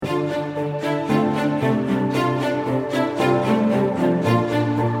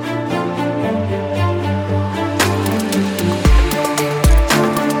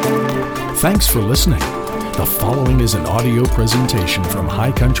Thanks for listening. The following is an audio presentation from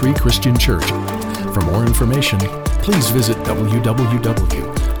High Country Christian Church. For more information, please visit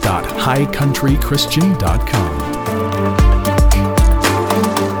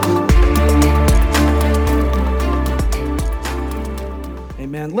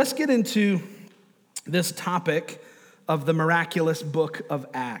Amen. Let's get into this topic of the miraculous book of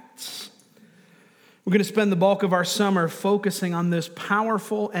Acts. We're going to spend the bulk of our summer focusing on this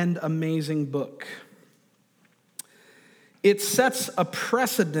powerful and amazing book. It sets a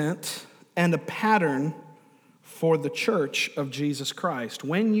precedent and a pattern for the church of Jesus Christ.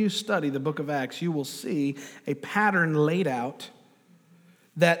 When you study the book of Acts, you will see a pattern laid out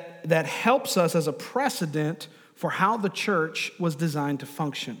that helps us as a precedent for how the church was designed to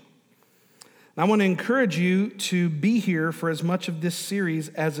function. And I want to encourage you to be here for as much of this series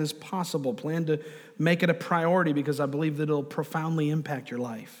as is possible. Plan to make it a priority because I believe that it'll profoundly impact your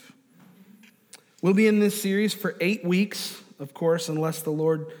life. We'll be in this series for 8 weeks, of course, unless the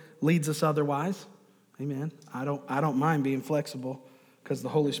Lord leads us otherwise. Amen. I don't mind being flexible because the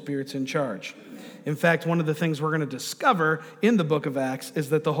Holy Spirit's in charge. In fact, one of the things we're going to discover in the book of Acts is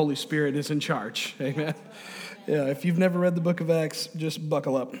that the Holy Spirit is in charge. Amen. Yeah, if you've never read the book of Acts, just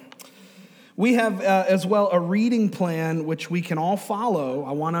buckle up. We have as well a reading plan which we can all follow.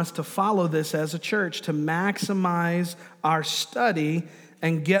 I want us to follow this as a church to maximize our study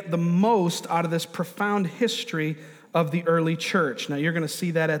and get the most out of this profound history of the early church. Now, you're going to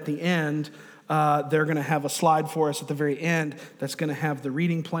see that at the end. They're going to have a slide for us at the very end that's going to have the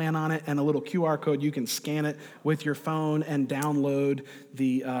reading plan on it and a little QR code. You can scan it with your phone and download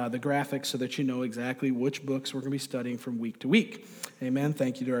the graphics so that you know exactly which books we're going to be studying from week to week. Amen.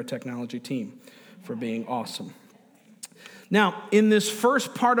 Thank you to our technology team for being awesome. Now, in this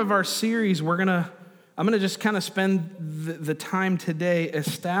first part of our series, I'm going to just kind of spend the time today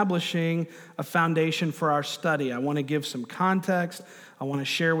establishing a foundation for our study. I want to give some context. I want to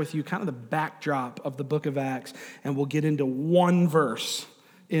share with you kind of the backdrop of the book of Acts, and we'll get into one verse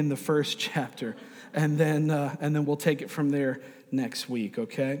in the first chapter, and then we'll take it from there next week,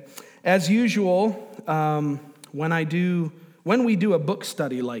 okay? As usual, when we do a book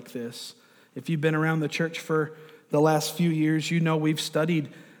study like this, if you've been around the church for the last few years, you know we've studied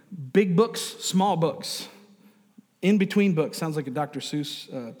big books, small books, in-between books. Sounds like a Dr. Seuss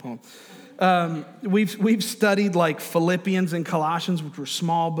poem. We've studied like Philippians and Colossians, which were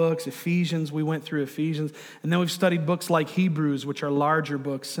small books. Ephesians, we went through Ephesians. And then we've studied books like Hebrews, which are larger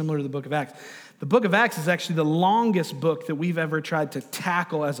books, similar to the book of Acts. The book of Acts is actually the longest book that we've ever tried to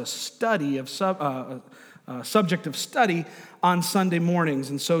tackle as a study of subject of study on Sunday mornings.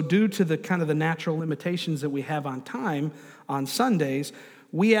 And so due to the kind of the natural limitations that we have on time on Sundays,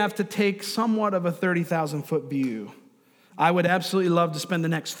 we have to take somewhat of a 30,000-foot view. I would absolutely love to spend the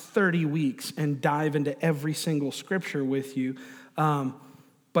next 30 weeks and dive into every single scripture with you,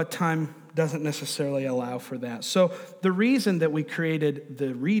 but time doesn't necessarily allow for that. So the reason that we created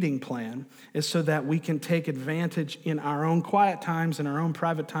the reading plan is so that we can take advantage in our own quiet times and our own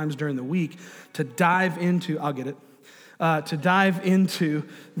private times during the week to dive into,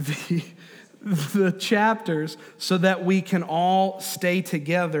 the chapters so that we can all stay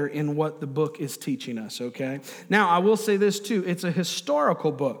together in what the book is teaching us, okay? Now, I will say this too, it's a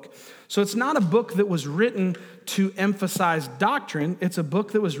historical book. So it's not a book that was written to emphasize doctrine. It's a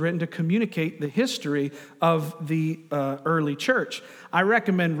book that was written to communicate the history of the early church. I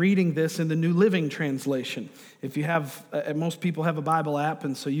recommend reading this in the New Living Translation. If you have, most people have a Bible app,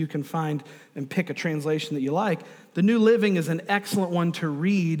 and so you can find and pick a translation that you like. The New Living is an excellent one to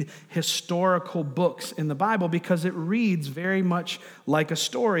read historical books in the Bible because it reads very much like a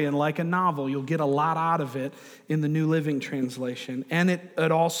story and like a novel. You'll get a lot out of it in the New Living Translation. And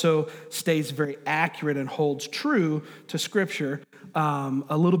it also stays very accurate and holds true to Scripture,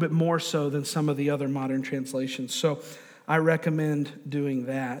 a little bit more so than some of the other modern translations. So I recommend doing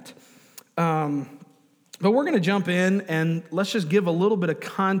that. But we're going to jump in and let's just give a little bit of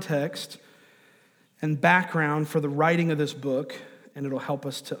context and background for the writing of this book, and it'll help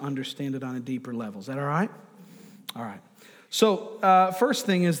us to understand it on a deeper level. Is that all right? All right. So first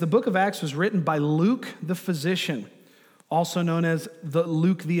thing is the book of Acts was written by Luke the physician, also known as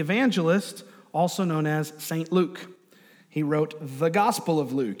Luke the evangelist, also known as St. Luke. He wrote the Gospel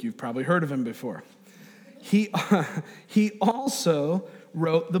of Luke. You've probably heard of him before. He also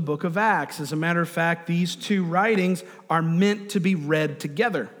wrote the book of Acts. As a matter of fact, these two writings are meant to be read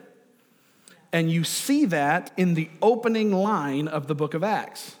together. And you see that in the opening line of the book of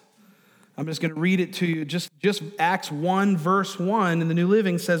Acts. I'm just going to read it to you. Just Acts 1, verse 1 in the New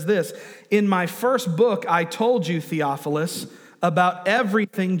Living says this: "In my first book, I told you, Theophilus, about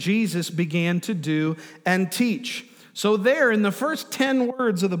everything Jesus began to do and teach. So there, in the first 10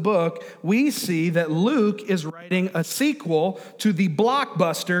 words of the book, we see that Luke is writing a sequel to the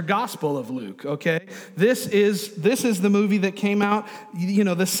blockbuster Gospel of Luke, okay? This is the movie that came out,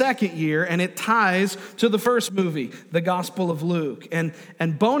 the second year, and it ties to the first movie, the Gospel of Luke. And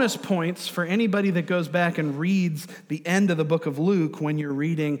bonus points for anybody that goes back and reads the end of the book of Luke when you're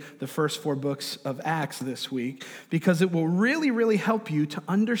reading the first 4 books of Acts this week, because it will really, really help you to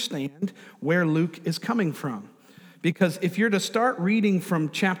understand where Luke is coming from. Because if you're to start reading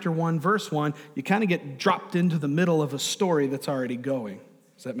from chapter 1, verse 1, you kind of get dropped into the middle of a story that's already going.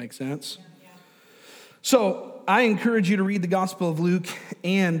 Does that make sense? Yeah. So I encourage you to read the Gospel of Luke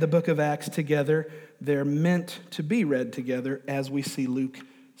and the book of Acts together. They're meant to be read together, as we see Luke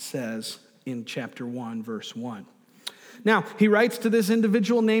says in chapter 1, verse 1. Now, he writes to this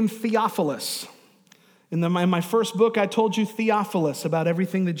individual named Theophilus. In my first book, I told you Theophilus about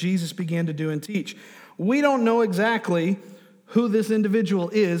everything that Jesus began to do and teach. We don't know exactly who this individual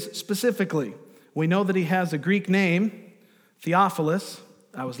is specifically. We know that he has a Greek name, Theophilus.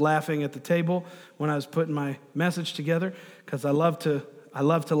 I was laughing at the table when I was putting my message together because I love to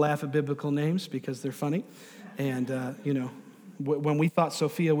laugh at biblical names because they're funny. And, when we thought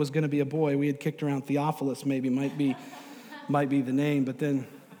Sophia was going to be a boy, we had kicked around Theophilus might be the name, but then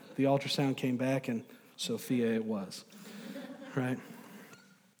the ultrasound came back and Sophia it was, right?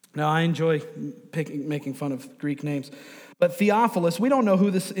 Now, I enjoy making fun of Greek names. But Theophilus, we don't know who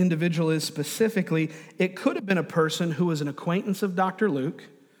this individual is specifically. It could have been a person who was an acquaintance of Dr. Luke,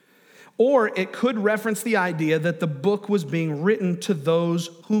 or it could reference the idea that the book was being written to those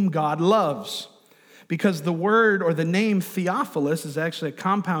whom God loves. Because the word or the name Theophilus is actually a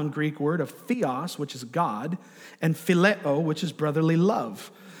compound Greek word of theos, which is God, and phileo, which is brotherly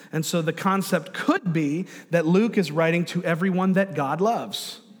love. And so the concept could be that Luke is writing to everyone that God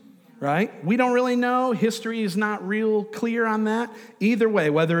loves. Right? We don't really know. History is not real clear on that. Either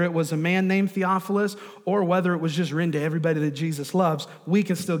way, whether it was a man named Theophilus or whether it was just written to everybody that Jesus loves, we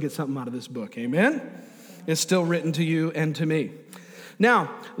can still get something out of this book. Amen? It's still written to you and to me.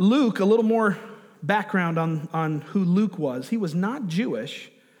 Now, Luke, a little more background on who Luke was. He was not Jewish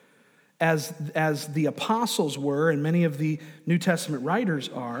as the apostles were and many of the New Testament writers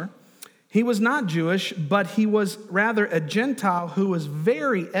are. He was not Jewish, but he was rather a Gentile who was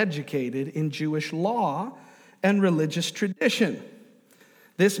very educated in Jewish law and religious tradition.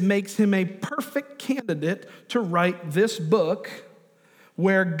 This makes him a perfect candidate to write this book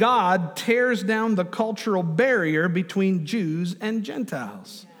where God tears down the cultural barrier between Jews and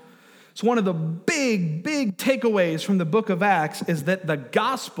Gentiles. So one of the big takeaways from the book of Acts is that the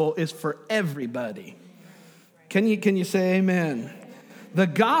gospel is for everybody. Can you say amen? The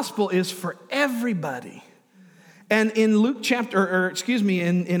gospel is for everybody. And in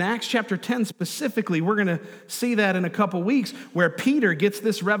in Acts chapter 10 specifically, we're going to see that in a couple weeks, where Peter gets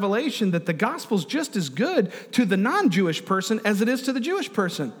this revelation that the gospel's just as good to the non-Jewish person as it is to the Jewish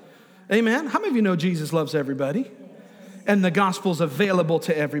person. Amen? How many of you know Jesus loves everybody? And the gospel's available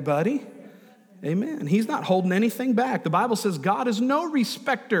to everybody. Amen. He's not holding anything back. The Bible says God is no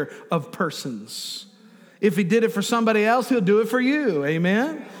respecter of persons. If he did it for somebody else, he'll do it for you.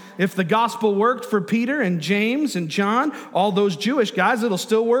 Amen? If the gospel worked for Peter and James and John, all those Jewish guys, it'll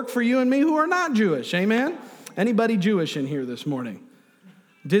still work for you and me who are not Jewish. Amen? Anybody Jewish in here this morning?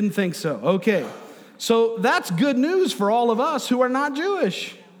 Didn't think so. Okay. So that's good news for all of us who are not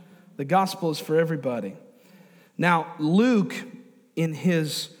Jewish. The gospel is for everybody. Now, Luke, in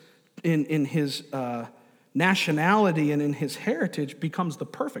his nationality and in his heritage, becomes the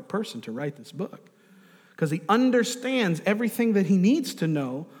perfect person to write this book, because he understands everything that he needs to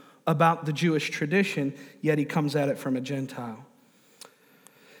know about the Jewish tradition, yet he comes at it from a Gentile.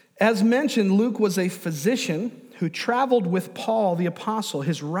 As mentioned, Luke was a physician who traveled with Paul the apostle.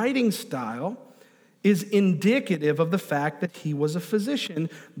 His writing style is indicative of the fact that he was a physician,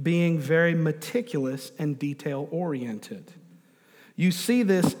 being very meticulous and detail-oriented. You see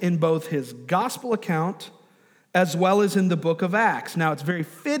this in both his gospel account as well as in the book of Acts. Now, it's very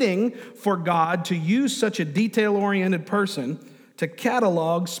fitting for God to use such a detail-oriented person to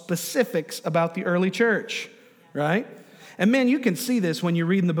catalog specifics about the early church, right? And man, you can see this when you're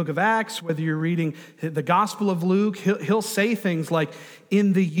reading the book of Acts, whether you're reading the Gospel of Luke. He'll say things like,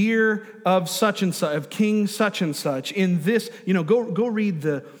 in the year of such and such, of King such and such, in this, go read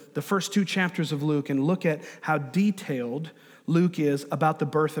the first 2 chapters of Luke and look at how detailed Luke is about the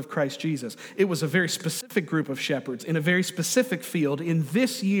birth of Christ Jesus. It was a very specific group of shepherds in a very specific field in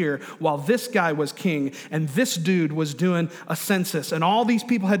this year while this guy was king and this dude was doing a census and all these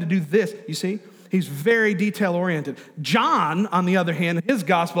people had to do this. You see? He's very detail-oriented. John, on the other hand, in his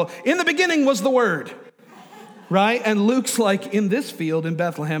gospel, in the beginning was the Word, right? And Luke's like, in this field in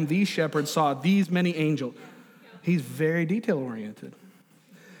Bethlehem, these shepherds saw these many angels. He's very detail-oriented.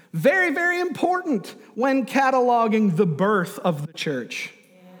 Very, very important when cataloging the birth of the church.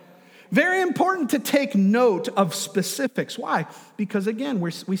 Very important to take note of specifics. Why? Because again,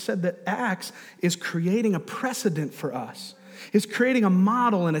 we said that Acts is creating a precedent for us. It's creating a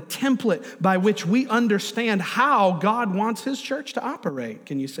model and a template by which we understand how God wants his church to operate.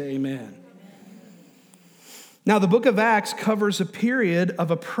 Can you say amen? Now, the book of Acts covers a period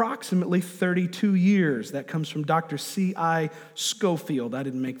of approximately 32 years. That comes from Dr. C.I. Scofield. I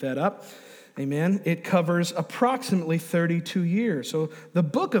didn't make that up. Amen. It covers approximately 32 years. So the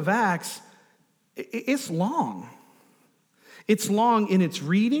book of Acts, it's long. It's long in its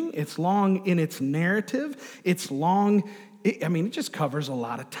reading. It's long in its narrative. It's long, it just covers a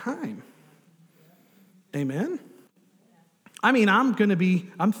lot of time. Amen.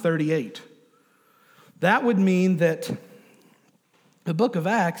 I'm 38. That would mean that the book of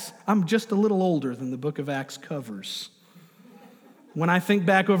Acts, I'm just a little older than the book of Acts covers. When I think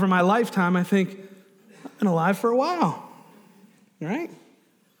back over my lifetime, I think, I've been alive for a while, right?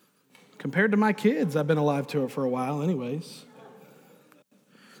 Compared to my kids, I've been alive to it for a while anyways.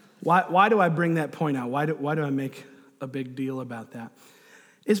 Why do I bring that point out? Why do I make a big deal about that?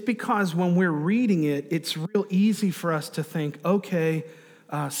 It's because when we're reading it, it's real easy for us to think, okay,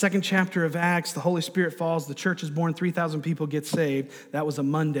 second chapter of Acts, the Holy Spirit falls, the church is born, 3,000 people get saved. That was a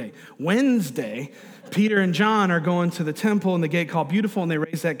Monday. Wednesday, Peter and John are going to the temple in the gate called Beautiful, and they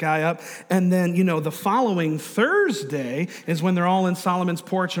raise that guy up. And then, the following Thursday is when they're all in Solomon's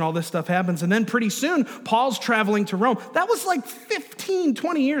porch and all this stuff happens. And then pretty soon, Paul's traveling to Rome. That was like 15,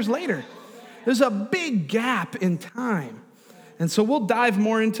 20 years later. There's a big gap in time. And so we'll dive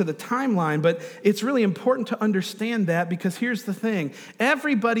more into the timeline, but it's really important to understand that because here's the thing.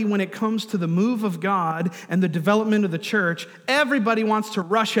 Everybody, when it comes to the move of God and the development of the church, everybody wants to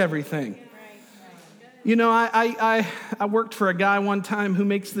rush everything. I worked for a guy one time who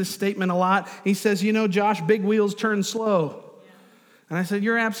makes this statement a lot. He says, Josh, big wheels turn slow. And I said,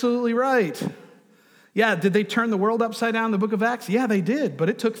 you're absolutely right. Yeah, did they turn the world upside down in the book of Acts? Yeah, they did, but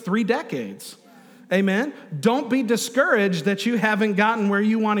it took 3 decades. Amen. Don't be discouraged that you haven't gotten where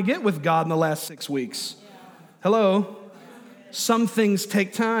you want to get with God in the last 6 weeks. Hello. Some things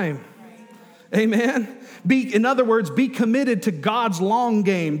take time. Amen. In other words, be committed to God's long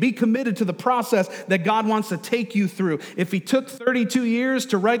game. Be committed to the process that God wants to take you through. If he took 32 years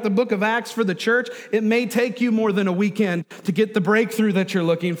to write the book of Acts for the church, it may take you more than a weekend to get the breakthrough that you're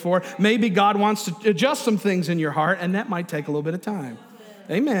looking for. Maybe God wants to adjust some things in your heart, and that might take a little bit of time.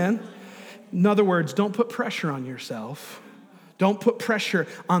 Amen. In other words, don't put pressure on yourself. Don't put pressure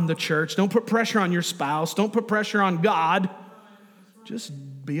on the church. Don't put pressure on your spouse. Don't put pressure on God. Just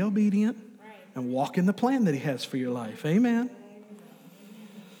be obedient and walk in the plan that he has for your life. Amen.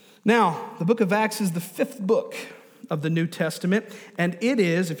 Now, the book of Acts is the 5th book of the New Testament, and it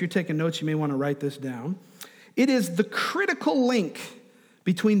is, if you're taking notes, you may want to write this down. It is the critical link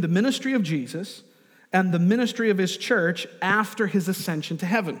between the ministry of Jesus and the ministry of his church after his ascension to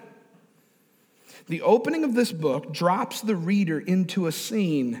heaven. The opening of this book drops the reader into a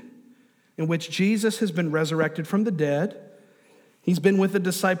scene in which Jesus has been resurrected from the dead. He's been with the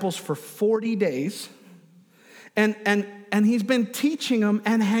disciples for 40 days, and he's been teaching them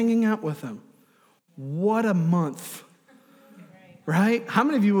and hanging out with them. What a month, right? How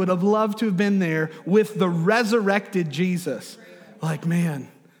many of you would have loved to have been there with the resurrected Jesus? Like, man,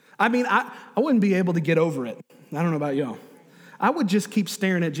 I wouldn't be able to get over it. I don't know about y'all. I would just keep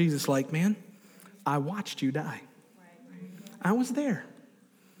staring at Jesus like, man, I watched you die. I was there.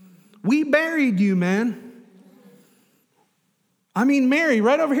 We buried you, man. Mary,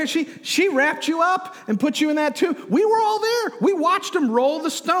 right over here, she wrapped you up and put you in that tomb. We were all there. We watched them roll the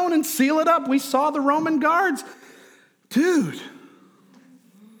stone and seal it up. We saw the Roman guards. Dude,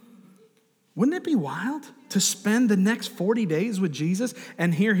 wouldn't it be wild to spend the next 40 days with Jesus?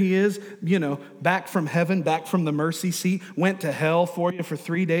 And here he is, back from heaven, back from the mercy seat, went to hell for you for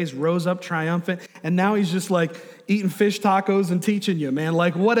 3 days, rose up triumphant, and now he's just like eating fish tacos and teaching you, man.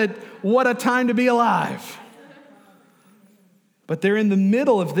 Like, what a time to be alive. But they're in the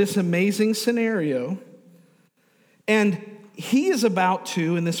middle of this amazing scenario, and he is about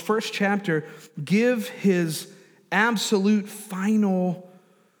to, in this first chapter, give his absolute final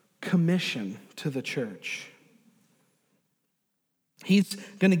commission to the church. He's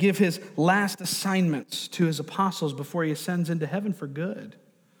going to give his last assignments to his apostles before he ascends into heaven for good.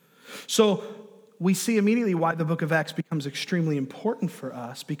 So we see immediately why the book of Acts becomes extremely important for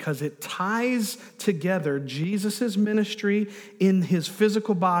us, because it ties together Jesus' ministry in his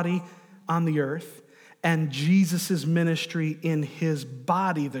physical body on the earth and Jesus' ministry in his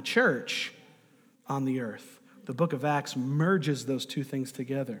body, the church, on the earth. The book of Acts merges those two things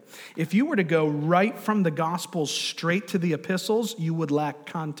together. If you were to go right from the Gospels straight to the epistles, you would lack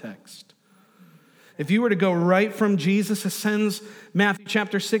context. If you were to go right from Jesus ascends, Matthew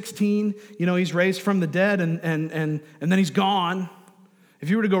chapter 16, he's raised from the dead and then he's gone. If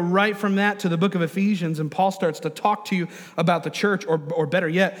you were to go right from that to the book of Ephesians and Paul starts to talk to you about the church, or better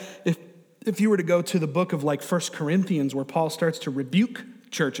yet, if you were to go to the book of like 1 Corinthians where Paul starts to rebuke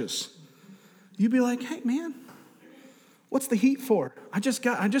churches, you'd be like, hey man, what's the heat for? I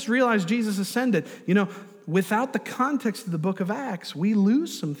just realized Jesus ascended. Without the context of the book of Acts, we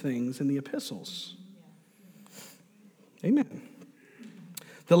lose some things in the epistles. Amen.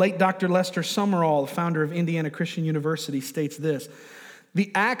 The late Dr. Lester Sumrall, the founder of Indiana Christian University, states this: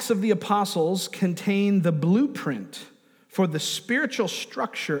 the Acts of the Apostles contain the blueprint for the spiritual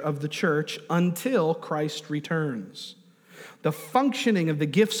structure of the church until Christ returns. The functioning of the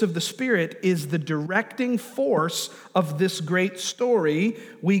gifts of the Spirit is the directing force of this great story.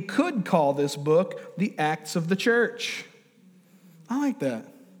 We could call this book the Acts of the Church. I like that.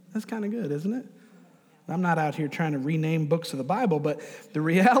 That's kind of good, isn't it? I'm not out here trying to rename books of the Bible, but the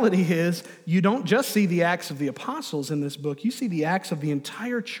reality is you don't just see the Acts of the Apostles in this book. You see the Acts of the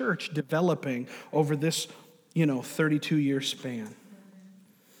entire church developing over this, 32-year span.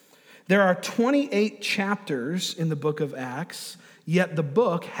 There are 28 chapters in the book of Acts, yet the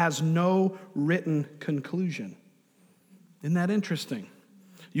book has no written conclusion. Isn't that interesting?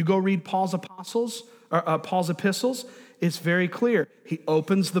 You go read Paul's epistles, it's very clear. He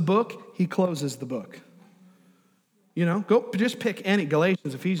opens the book, he closes the book. Go just pick any,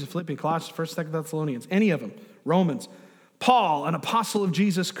 Galatians, Ephesians, Philippians, Colossians, 1st, 2nd Thessalonians, any of them, Romans. Paul, an apostle of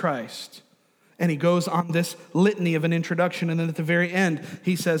Jesus Christ. And he goes on this litany of an introduction, and then at the very end,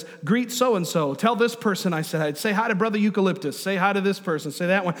 he says, greet so-and-so, tell this person I said hi, say hi to Brother Eucalyptus, say hi to this person, say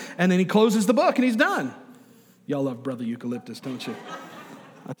that one, and then he closes the book and he's done. Y'all love Brother Eucalyptus, don't you?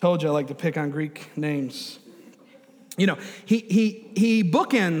 I told you I like to pick on Greek names. He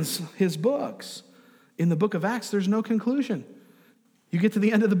bookends his books. In the book of Acts, there's no conclusion. You get to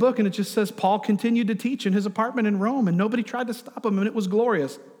the end of the book and it just says, Paul continued to teach in his apartment in Rome and nobody tried to stop him and it was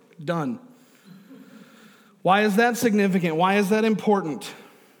glorious. Done. Why is that significant? Why is that important?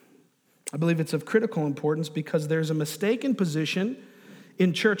 I believe it's of critical importance because there's a mistaken position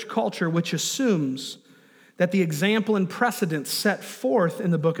in church culture which assumes that the example and precedent set forth in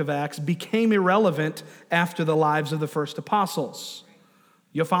the book of Acts became irrelevant after the lives of the first apostles.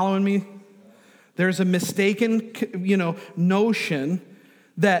 You following me? There's a mistaken, notion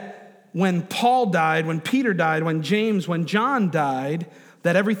that when Paul died, when Peter died, when James, when John died,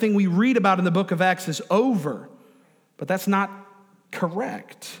 that everything we read about in the book of Acts is over. But that's not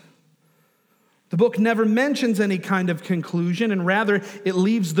correct. The book never mentions any kind of conclusion, and rather it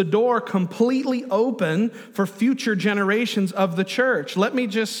leaves the door completely open for future generations of the church. Let me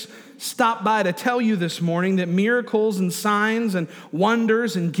just stop by to tell you this morning that miracles and signs and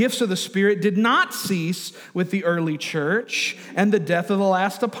wonders and gifts of the Spirit did not cease with the early church and the death of the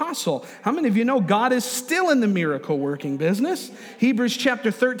last apostle. How many of you know God is still in the miracle working business? Hebrews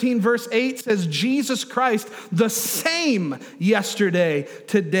chapter 13 verse 8 says, Jesus Christ, the same yesterday,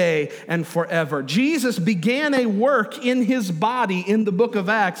 today, and forever. Jesus began a work in his body in the book of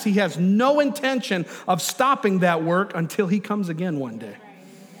Acts. He has no intention of stopping that work until he comes again one day.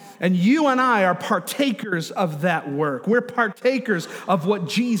 And you and I are partakers of that work. We're partakers of what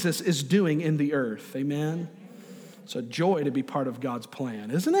Jesus is doing in the earth. Amen? It's a joy to be part of God's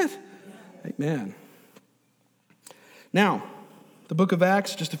plan, isn't it? Amen. Now, the book of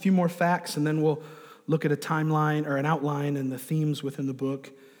Acts, just a few more facts, and then we'll look at a timeline or an outline and the themes within the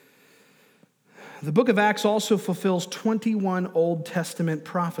book. The book of Acts also fulfills 21 Old Testament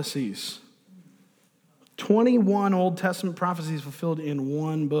prophecies. 21 Old Testament prophecies fulfilled in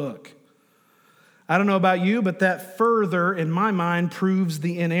one book. I don't know about you, but that further, in my mind, proves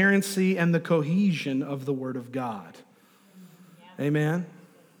the inerrancy and the cohesion of the Word of God. Yeah. Amen?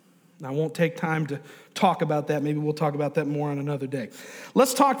 I won't take time to talk about that. Maybe we'll talk about that more on another day.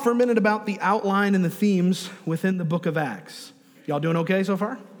 Let's talk for a minute about the outline and the themes within the book of Acts. Y'all doing okay so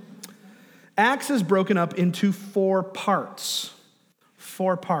far? Acts is broken up into 4 parts.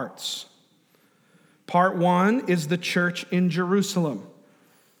 4 parts. Part 1 is the church in Jerusalem.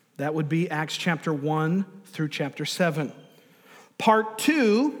 That would be Acts chapter 1 through chapter 7. Part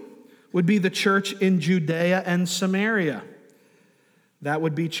 2 would be the church in Judea and Samaria. That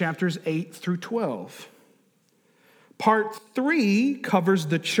would be chapters 8 through 12. Part 3 covers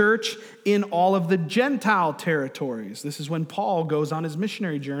the church in all of the Gentile territories. This is when Paul goes on his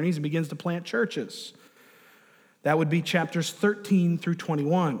missionary journeys and begins to plant churches. That would be chapters 13 through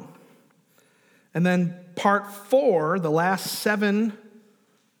 21. And then part 4, the last 7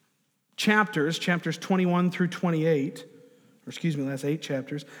 chapters, chapters 21 through 28, last 8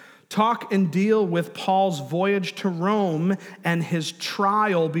 chapters, talk and deal with Paul's voyage to Rome and his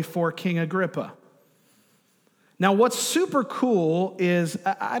trial before King Agrippa. Now, what's super cool is,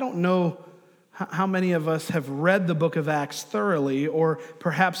 I don't know how many of us have read the book of Acts thoroughly, or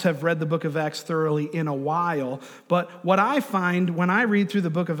perhaps have read the book of Acts thoroughly in a while, but what I find when I read through the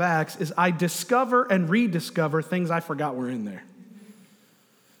book of Acts is I discover and rediscover things I forgot were in there.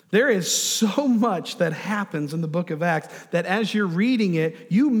 There is so much that happens in the book of Acts that as you're reading it,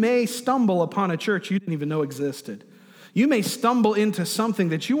 you may stumble upon a church you didn't even know existed. You may stumble into something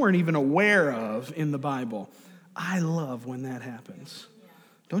that you weren't even aware of in the Bible. I love when that happens.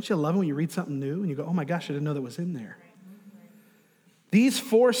 Don't you love it when you read something new and you go, oh my gosh, I didn't know that was in there. These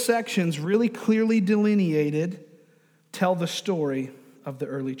 4 sections, really clearly delineated, tell the story of the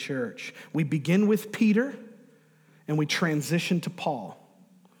early church. We begin with Peter and we transition to Paul.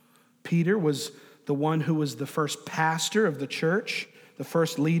 Peter was the one who was the first pastor of the church, the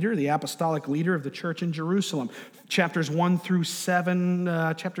first leader, the apostolic leader of the church in Jerusalem. Chapters 1 through 7,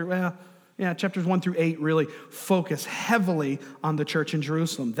 chapters 1 through 8 really focus heavily on the church in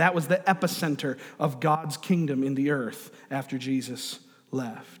Jerusalem. That was the epicenter of God's kingdom in the earth after Jesus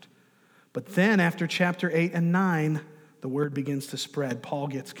left. But then after chapter 8 and 9, the word begins to spread. Paul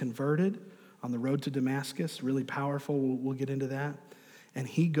gets converted on the road to Damascus, really powerful. We'll get into that. And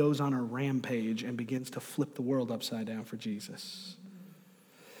he goes on a rampage and begins to flip the world upside down for Jesus.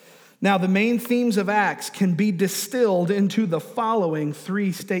 Now, the main themes of Acts can be distilled into the following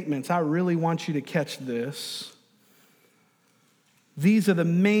 3 statements. I really want you to catch this. These are the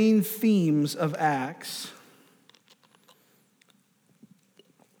main themes of Acts,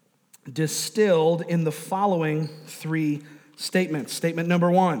 distilled in the following 3 statements. Statement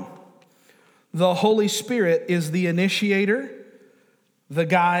number 1, the Holy Spirit is the initiator, the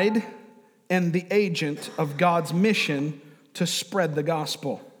guide, and the agent of God's mission to spread the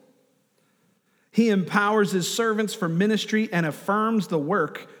gospel. He empowers his servants for ministry and affirms the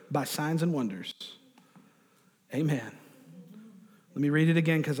work by signs and wonders. Amen. Let me read it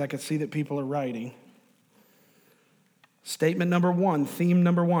again because I can see that people are writing. Statement number 1, theme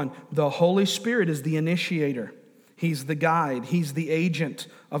number 1, the Holy Spirit is the initiator. He's the guide. He's the agent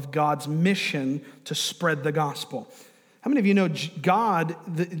of God's mission to spread the gospel. How many of you know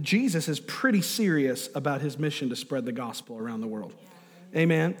Jesus is pretty serious about his mission to spread the gospel around the world? Yeah.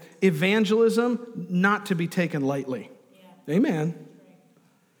 Amen. Evangelism, not to be taken lightly. Yeah. Amen.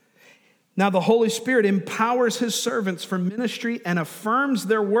 Now, the Holy Spirit empowers his servants for ministry and affirms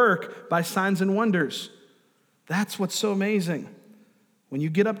their work by signs and wonders. That's what's so amazing. When you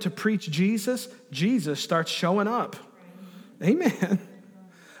get up to preach Jesus, Jesus starts showing up. Amen.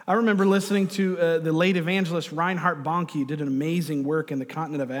 I remember listening to the late evangelist Reinhard Bonnke, did an amazing work in the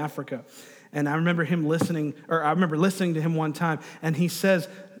continent of Africa. And I remember listening to him one time, and he says,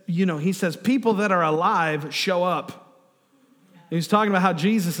 people that are alive show up. He's talking about how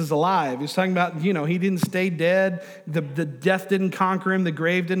Jesus is alive. He's talking about, he didn't stay dead. The death didn't conquer him. The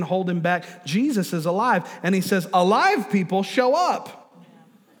grave didn't hold him back. Jesus is alive. And he says, alive people show up.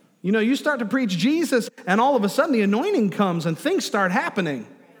 You start to preach Jesus, and all of a sudden the anointing comes and things start happening.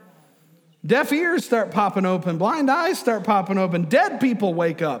 Deaf ears start popping open. Blind eyes start popping open. Dead people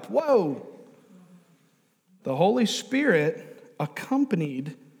wake up. Whoa. The Holy Spirit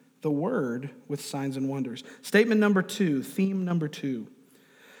accompanied the word with signs and wonders. Statement number 2, theme number 2.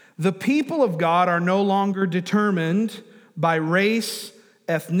 The people of God are no longer determined by race,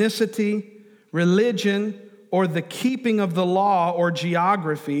 ethnicity, religion, or the keeping of the law or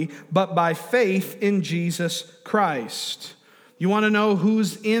geography, but by faith in Jesus Christ. You want to know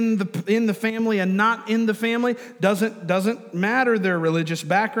who's in the family and not in the family? Doesn't matter their religious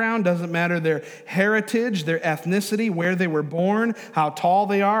background, doesn't matter their heritage, their ethnicity, where they were born, how tall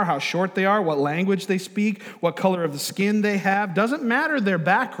they are, how short they are, what language they speak, what color of the skin they have. Doesn't matter their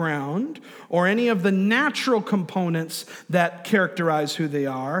background or any of the natural components that characterize who they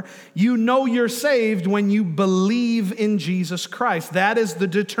are. You know you're saved when you believe in Jesus Christ. That is the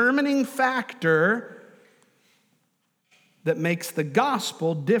determining factor that makes the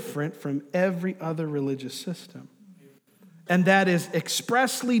gospel different from every other religious system. And that is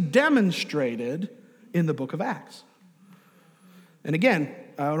expressly demonstrated in the book of Acts. And again,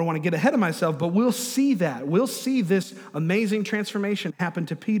 don't want to get ahead of myself, but we'll see that. We'll see this amazing transformation happen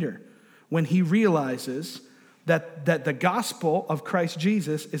to Peter when he realizes that the gospel of Christ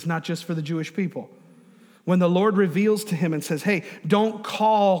Jesus is not just for the Jewish people. When the Lord reveals to him and says, hey, don't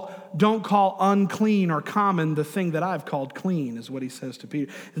call unclean or common the thing that I've called clean, is what he says to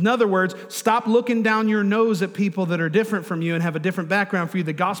Peter. In other words, stop looking down your nose at people that are different from you and have a different background for you.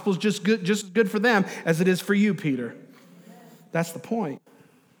 The gospel's just as good for them as it is for you, Peter. That's the point.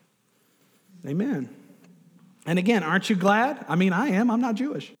 Amen. And again, aren't you glad? I mean, I am. I'm not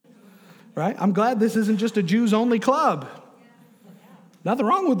Jewish, right? I'm glad this isn't just a Jews-only club. Nothing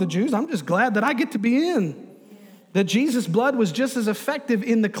wrong with the Jews. I'm just glad that I get to be in. That Jesus' blood was just as effective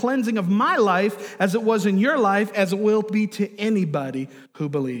in the cleansing of my life as it was in your life, as it will be to anybody who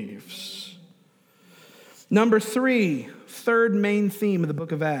believes. Number 3, third main theme of the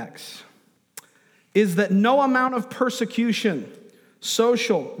book of Acts, is that no amount of persecution,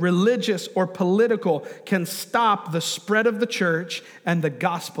 social, religious, or political, can stop the spread of the church and the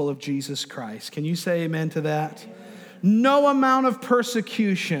gospel of Jesus Christ. Can you say amen to that? No amount of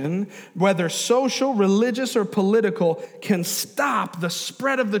persecution, whether social, religious, or political, can stop the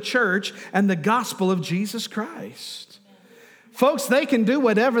spread of the church and the gospel of Jesus Christ. Folks, they can do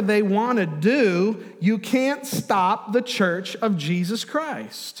whatever they want to do. You can't stop the church of Jesus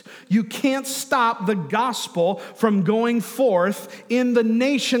Christ. You can't stop the gospel from going forth in the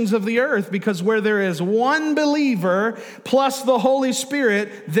nations of the earth, because where there is one believer plus the Holy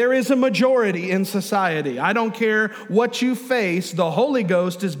Spirit, there is a majority in society. I don't care what you face, the Holy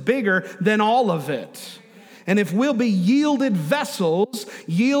Ghost is bigger than all of it. And if we'll be yielded vessels,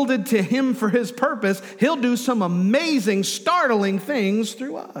 yielded to him for his purpose, he'll do some amazing, startling things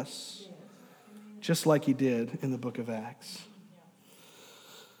through us, just like he did in the book of Acts.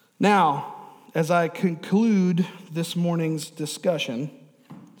 Now, as I conclude this morning's discussion,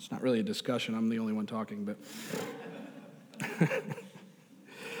 it's not really a discussion, I'm the only one talking, but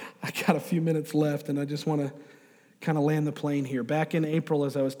I got a few minutes left, and I just want to kind of land the plane here. Back in April,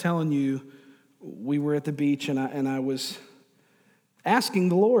 as I was telling you, we were at the beach, and I was asking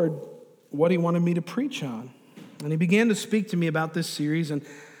the Lord what he wanted me to preach on. And he began to speak to me about this series, and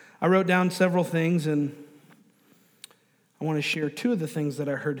I wrote down several things, and I want to share 2 of the things that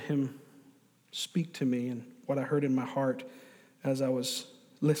I heard him speak to me and what I heard in my heart as I was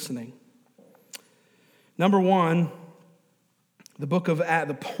listening. Number 1, the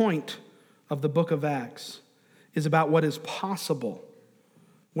point of the book of Acts is about what is possible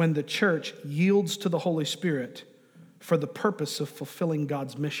when the church yields to the Holy Spirit for the purpose of fulfilling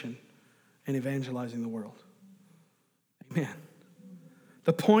God's mission and evangelizing the world. Amen.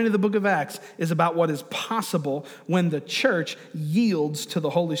 The point of the book of Acts is about what is possible when the church yields to the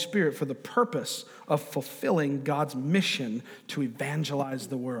Holy Spirit for the purpose of fulfilling God's mission to evangelize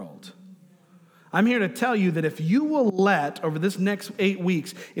the world. I'm here to tell you that if you will let, over this next 8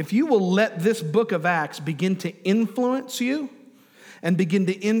 weeks, if you will let this book of Acts begin to influence you, and begin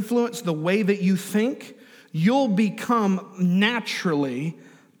to influence the way that you think, you'll become naturally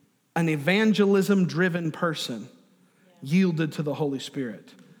an evangelism-driven person, yielded to the Holy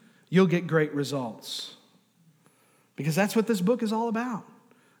Spirit. You'll get great results. Because that's what this book is all about.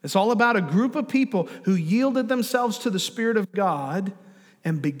 It's all about a group of people who yielded themselves to the Spirit of God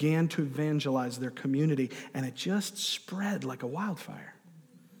and began to evangelize their community. And it just spread like a wildfire.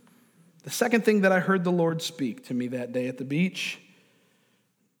 The second thing that I heard the Lord speak to me that day at the beach,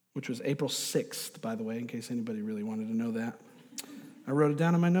 which was April 6th, by the way, in case anybody really wanted to know that. I wrote it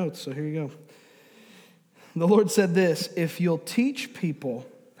down in my notes, so here you go. The Lord said this: if you'll teach people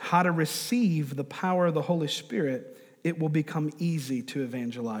how to receive the power of the Holy Spirit, it will become easy to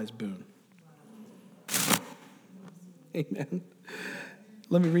evangelize Boone. Amen.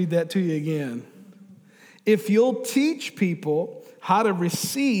 Let me read that to you again. If you'll teach people how to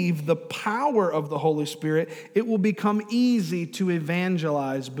receive the power of the Holy Spirit, it will become easy to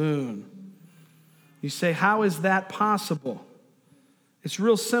evangelize Boone. You say, how is that possible? It's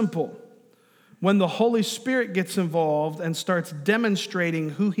real simple. When the Holy Spirit gets involved and starts demonstrating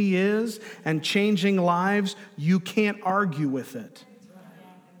who he is and changing lives, you can't argue with it.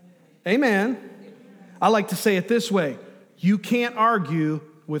 Amen. I like to say it this way: you can't argue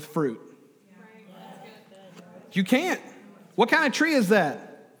with fruit. You can't. What kind of tree is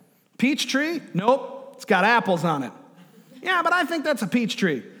that? Peach tree? Nope, it's got apples on it. Yeah, but I think that's a peach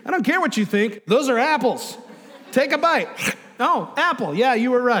tree. I don't care what you think. Those are apples. Take a bite. Oh, apple. Yeah,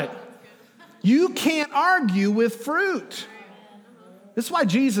 you were right. You can't argue with fruit. This is why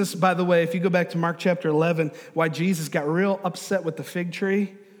Jesus, by the way, if you go back to Mark chapter 11, why Jesus got real upset with the fig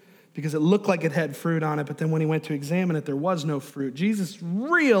tree. because it looked like it had fruit on it, but then when he went to examine it, there was no fruit. Jesus is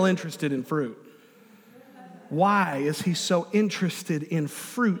real interested in fruit. Why is he so interested in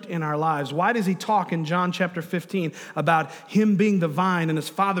fruit in our lives? Why does he talk in John chapter 15 about him being the vine and his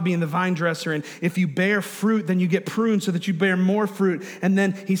Father being the vine dresser? And if you bear fruit, then you get pruned so that you bear more fruit. And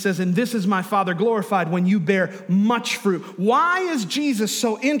then he says, and this is my Father glorified when you bear much fruit. Why is Jesus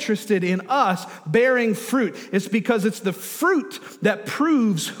so interested in us bearing fruit? It's because it's the fruit that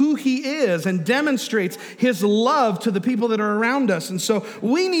proves who he is and demonstrates his love to the people that are around us. And so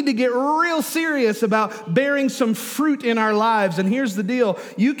we need to get real serious about bearing some fruit in our lives. And here's the deal.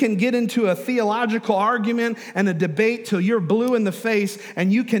 You can get into a theological argument and a debate till you're blue in the face,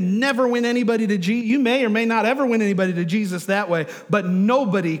 and you can never win anybody to Jesus. You may or may not ever win anybody to Jesus that way, but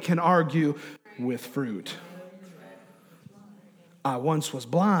nobody can argue with fruit. I once was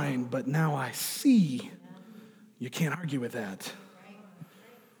blind, but now I see. You can't argue with that.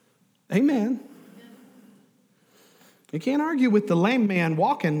 Amen. You can't argue with the lame man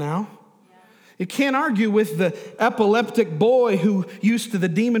walking now. You can't argue with the epileptic boy who the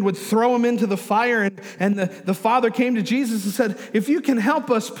demon would throw him into the fire, and the father came to Jesus and said, if you can help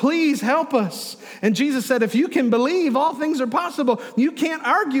us, please help us. And Jesus said, if you can believe, all things are possible. You can't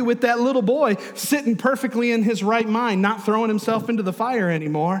argue with that little boy sitting perfectly in his right mind, not throwing himself into the fire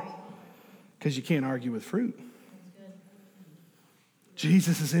anymore, because you can't argue with fruit.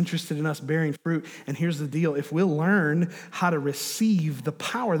 Jesus is interested in us bearing fruit. And here's the deal. If we'll learn how to receive the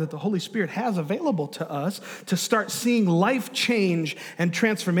power that the Holy Spirit has available to us to start seeing life change and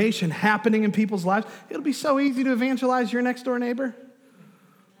transformation happening in people's lives, it'll be so easy to evangelize your next door neighbor.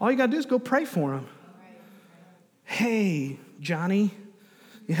 All you got to do is go pray for him. Hey, Johnny,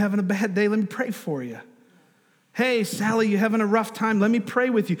 you having a bad day? Let me pray for you. Hey, Sally, you having a rough time? Let me pray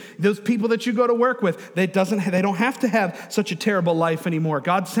with you. Those people that you go to work with, they don't have to have such a terrible life anymore.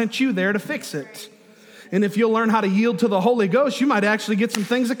 God sent you there to fix it. And if you'll learn how to yield to the Holy Ghost, you might actually get some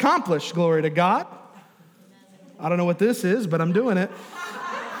things accomplished. Glory to God. I don't know what this is, but I'm doing it.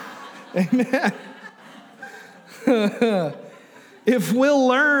 Amen. If we'll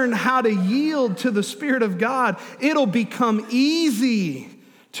learn how to yield to the Spirit of God, it'll become easy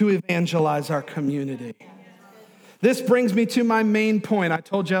to evangelize our community. This brings me to my main point. I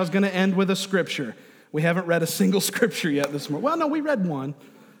told you I was going to end with a scripture. We haven't read a single scripture yet this morning. Well, no, we read one.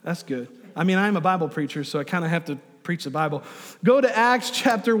 That's good. I mean, I'm a Bible preacher, so I kind of have to preach the Bible. Go to Acts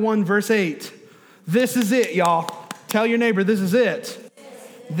chapter 1, verse 8. This is it, y'all. Tell your neighbor, this is it.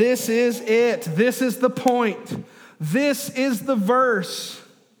 This is it. This is the point. This is the verse.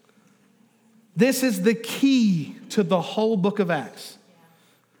 This is the key to the whole book of Acts.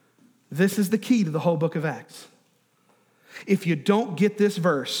 This is the key to the whole book of Acts. If you don't get this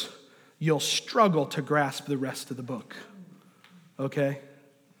verse, you'll struggle to grasp the rest of the book. Okay?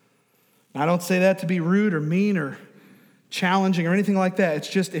 I don't say that to be rude or mean or challenging or anything like that. It's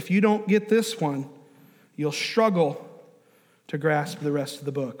just if you don't get this one, you'll struggle to grasp the rest of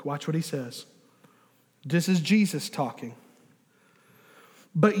the book. Watch what he says. This is Jesus talking.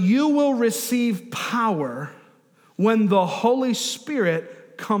 But you will receive power when the Holy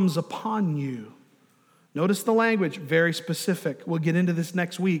Spirit comes upon you. Notice the language, very specific. We'll get into this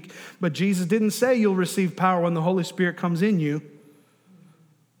next week. But Jesus didn't say you'll receive power when the Holy Spirit comes in you.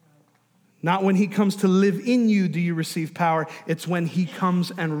 Not when he comes to live in you do you receive power. It's when he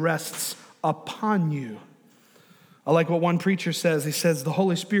comes and rests upon you. I like what one preacher says. He says, the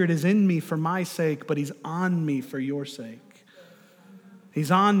Holy Spirit is in me for my sake, but he's on me for your sake.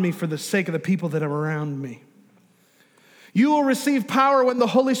 He's on me for the sake of the people that are around me. You will receive power when the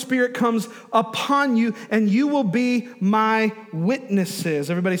Holy Spirit comes upon you, and you will be my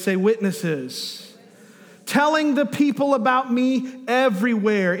witnesses. Everybody say witnesses. Telling the people about me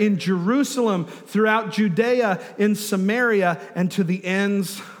everywhere, in Jerusalem, throughout Judea, in Samaria, and to the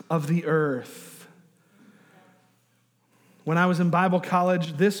ends of the earth. When I was in Bible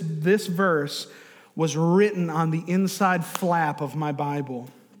college, this verse was written on the inside flap of my Bible,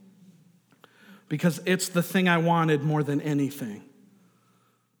 because it's the thing I wanted more than anything.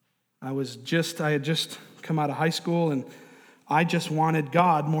 I had just come out of high school, and I just wanted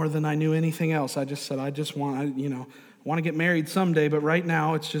God more than I knew anything else. I just said, I want to get married someday, but right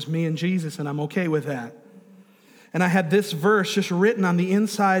now it's just me and Jesus, and I'm okay with that. And I had this verse just written on the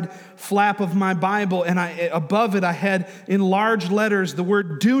inside flap of my Bible, and above it I had in large letters the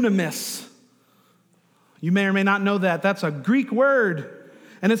word dunamis. You may or may not know that. That's a Greek word.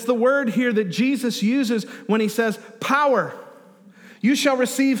 And it's the word here that Jesus uses when he says power. You shall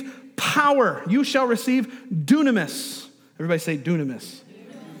receive power. You shall receive dunamis. Everybody say dunamis.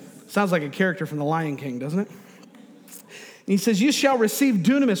 Sounds like a character from The Lion King, doesn't it? He says, you shall receive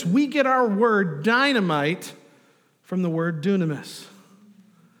dunamis. We get our word dynamite from the word dunamis.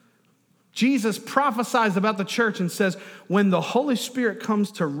 Jesus prophesies about the church and says, when the Holy Spirit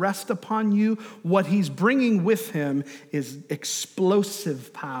comes to rest upon you, what he's bringing with him is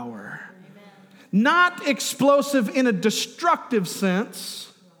explosive power. Amen. Not explosive in a destructive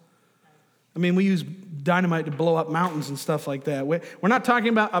sense. I mean, we use dynamite to blow up mountains and stuff like that. We're not talking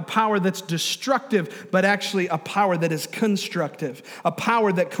about a power that's destructive, but actually a power that is constructive. A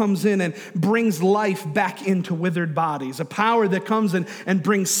power that comes in and brings life back into withered bodies. A power that comes in and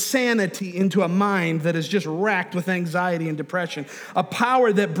brings sanity into a mind that is just racked with anxiety and depression. A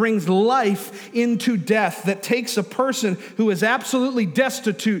power that brings life into death, that takes a person who is absolutely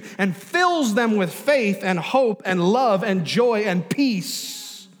destitute and fills them with faith and hope and love and joy and peace.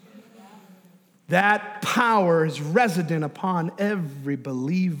 That power is resident upon every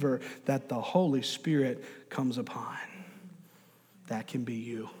believer that the Holy Spirit comes upon. That can be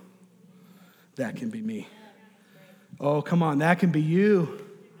you. That can be me. Oh, come on, that can be you.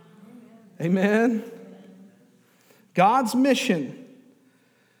 Amen. God's mission,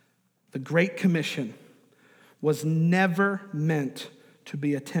 the Great Commission, was never meant to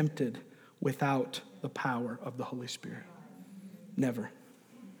be attempted without the power of the Holy Spirit. Never.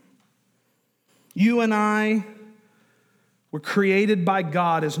 You and I were created by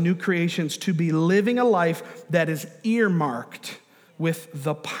God as new creations to be living a life that is earmarked with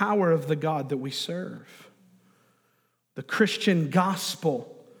the power of the God that we serve. The Christian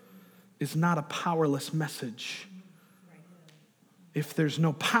gospel is not a powerless message. If there's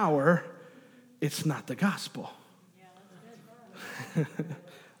no power, it's not the gospel.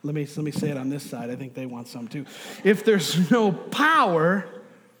 Let me say it on this side. I think they want some too. If there's no power,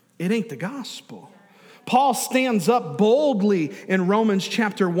 it ain't the gospel. Paul stands up boldly in Romans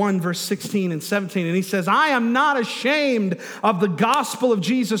chapter 1, verse 16 and 17, and he says, I am not ashamed of the gospel of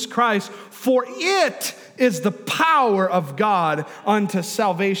Jesus Christ, for it is the power of God unto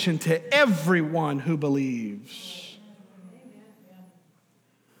salvation to everyone who believes.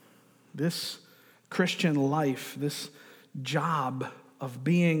 This Christian life, this job of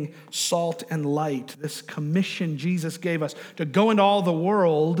being salt and light, this commission Jesus gave us to go into all the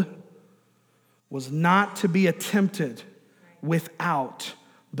world, was not to be attempted without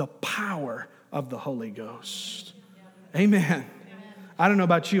the power of the Holy Ghost. Amen. I don't know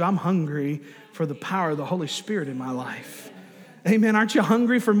about you, I'm hungry for the power of the Holy Spirit in my life. Amen. Aren't you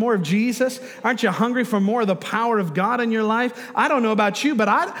hungry for more of Jesus? Aren't you hungry for more of the power of God in your life? I don't know about you, but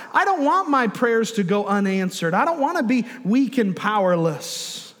I don't want my prayers to go unanswered. I don't want to be weak and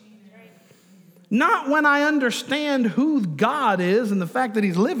powerless. Not when I understand who God is and the fact that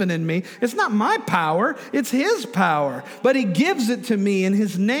he's living in me. It's not my power, it's his power. But he gives it to me in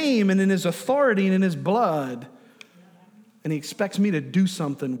his name and in his authority and in his blood. And he expects me to do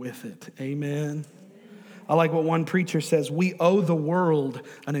something with it. Amen. I like what one preacher says, we owe the world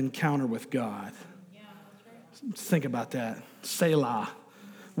an encounter with God. Think about that. Selah.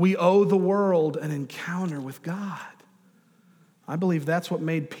 We owe the world an encounter with God. I believe that's what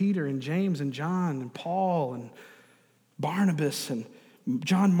made Peter and James and John and Paul and Barnabas and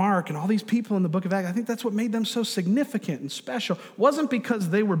John Mark and all these people in the book of Acts. I think that's what made them so significant and special. Wasn't because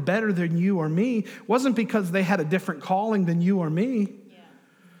they were better than you or me. Wasn't because they had a different calling than you or me. Yeah.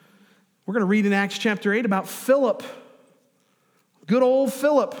 We're going to read in Acts chapter 8 about Philip. Good old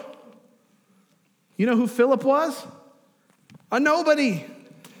Philip. You know who Philip was? A nobody.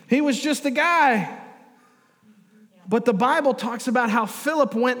 He was just a guy. But the Bible talks about how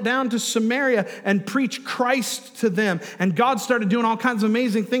Philip went down to Samaria and preached Christ to them. And God started doing all kinds of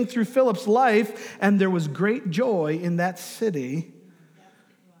amazing things through Philip's life. And there was great joy in that city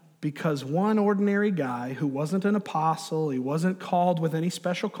because one ordinary guy who wasn't an apostle, he wasn't called with any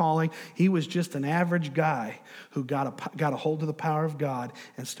special calling, he was just an average guy who got a hold of the power of God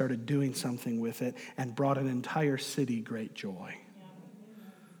and started doing something with it and brought an entire city great joy.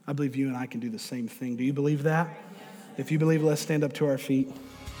 I believe you and I can do the same thing. Do you believe that? If you believe, let's stand up to our feet.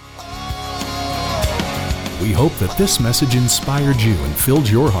 We hope that this message inspired you and filled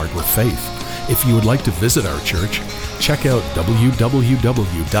your heart with faith. If you would like to visit our church, check out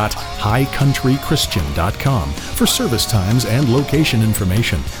www.highcountrychristian.com for service times and location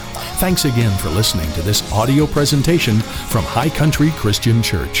information. Thanks again for listening to this audio presentation from High Country Christian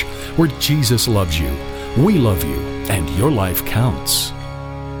Church, where Jesus loves you, we love you, and your life counts.